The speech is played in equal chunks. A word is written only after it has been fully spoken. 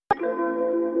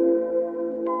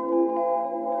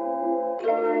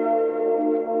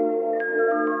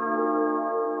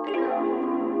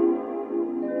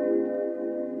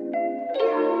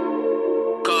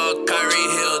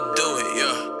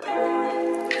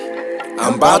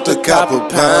I'm about to cop a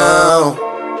pound,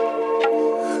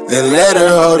 then let her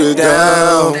hold it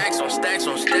down.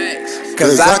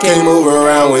 Cause I can't move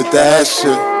around with that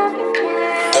shit.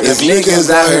 There's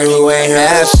niggas out here who ain't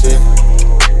had shit.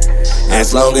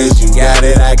 As long as you got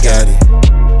it, I got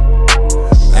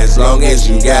it. As long as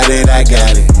you got it, I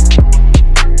got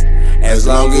it. As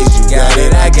long as you got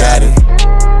it, I got it.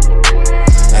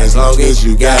 As long as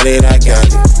you got it, I got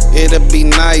it. It'd be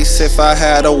nice if I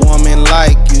had a woman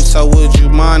like you. So would you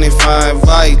mind if I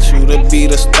invite you to be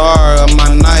the star of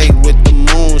my night, with the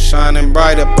moon shining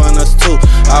bright upon us too?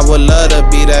 I would love to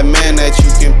be that man that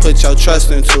you can put your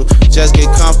trust into. Just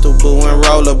get comfortable and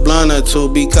roll a blunt or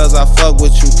two. Because I fuck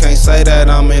with you, can't say that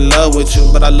I'm in love with you,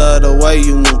 but I love the way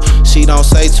you move. She don't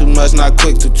say too much, not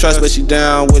quick to trust, but she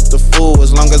down with the fool.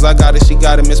 As long as I got it, she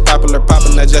got it. Miss Popular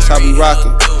poppin', that's just how we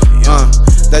rockin'.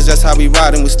 That's just how we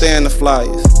riding, we stay in the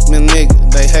flyers. Man,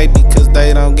 nigga, they hate because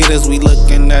they don't get us. We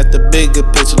looking at the bigger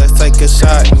picture. Let's take a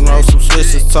shot and roll some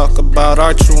switches. Talk about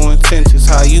our true intentions.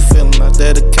 How you feeling? I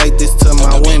dedicate this to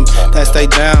my women that stay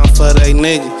down for they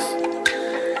niggas.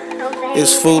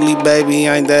 It's Fooly, baby,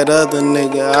 ain't that other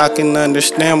nigga. I can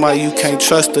understand why you can't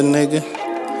trust a nigga,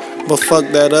 but fuck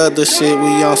that other shit,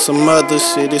 we on some other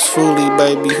shit. It's Fooly,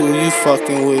 baby, who you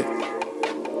fucking with?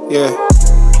 Yeah.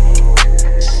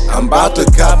 I'm about to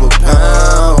cop a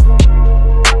pound,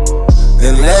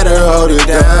 then let her hold it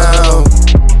down.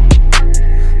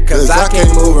 Cause I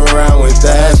can't move around with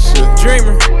that shit.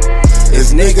 Dreamer.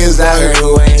 There's niggas out here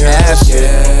who ain't had shit.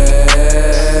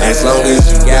 As long as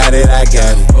you got it, I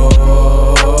got it.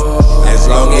 As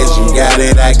long as you got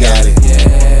it, I got it.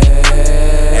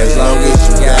 As long as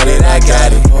you got it, I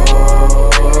got it.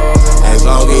 As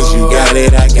long as you got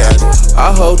it, I got it.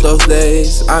 I hope those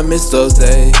days, I miss those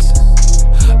days.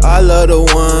 I love the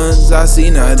ones I see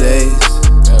nowadays.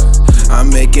 I'm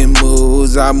making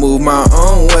moves, I move my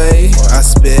own way. I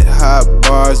spit hot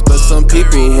bars, but some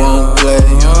people won't play.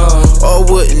 Oh,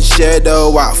 wouldn't share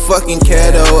though, I fucking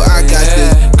care though. I got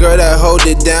this girl that hold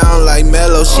it down like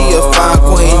Mellow. She a fine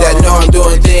queen that know I'm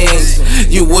doing things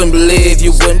you wouldn't believe,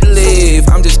 you wouldn't believe.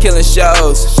 I'm just killing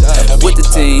shows with the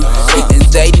team, and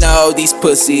they know these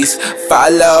pussies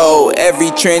follow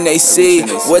every trend they see.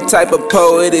 What type of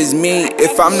poet is me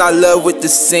if I'm not in love with the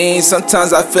scene?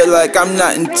 Sometimes I feel like I'm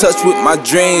not in touch with my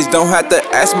dreams. Don't have to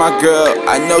ask my girl,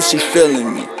 I know she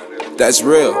feeling me. That's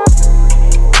real.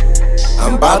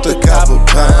 I'm about to cop a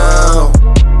pound,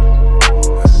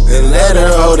 then let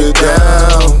her hold it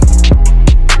down.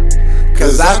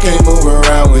 Cause I can't move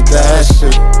around with that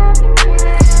shit.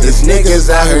 There's niggas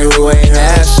out here who ain't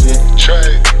had shit.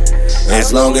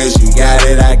 As long as you got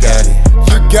it, I got it.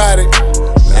 You got it.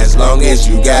 As long as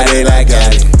you got it, I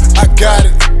got it. I got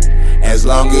it. As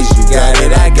long as you got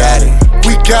it, I got it.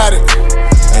 We got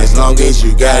it. As long as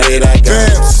you got it, I got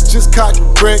it. Just cock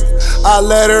a brick, I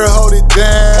let her hold it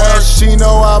down. She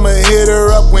know I'ma hit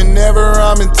her up whenever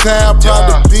I'm in town.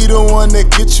 Proud to be the one that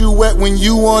get you wet when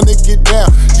you wanna get down.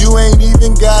 You ain't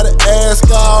even gotta ask,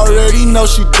 I already know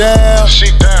she down.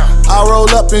 I roll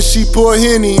up and she pour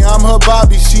Henny, I'm her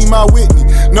Bobby, she my Whitney.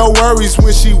 No worries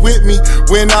when she with me,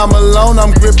 when I'm alone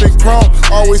I'm gripping chrome.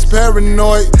 Always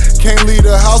paranoid, can't leave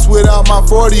the house without my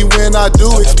 40 when I do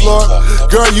explore.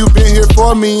 Girl, you been here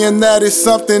for me and that is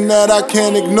something that I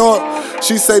can't ignore.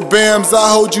 She say, Bams, I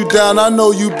hold you down, I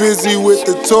know you busy with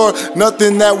the tour.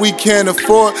 Nothing that we can't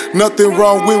afford, nothing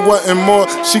wrong with wanting more.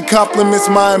 She compliments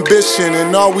my ambition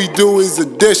and all we do is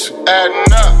addition.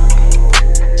 Adding up.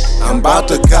 I'm about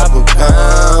to cop a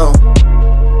pound,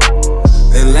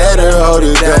 then let her hold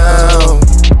it down.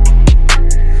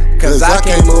 Cause I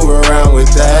can't move around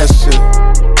with that shit.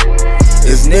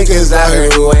 There's niggas out here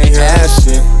who ain't had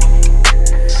shit.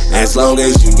 As long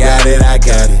as you got it, I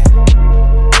got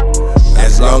it.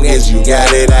 As long as you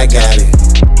got it, I got it.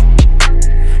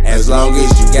 As long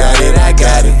as you got it, I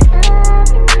got it.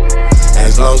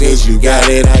 As long as you got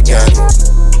it, I got it.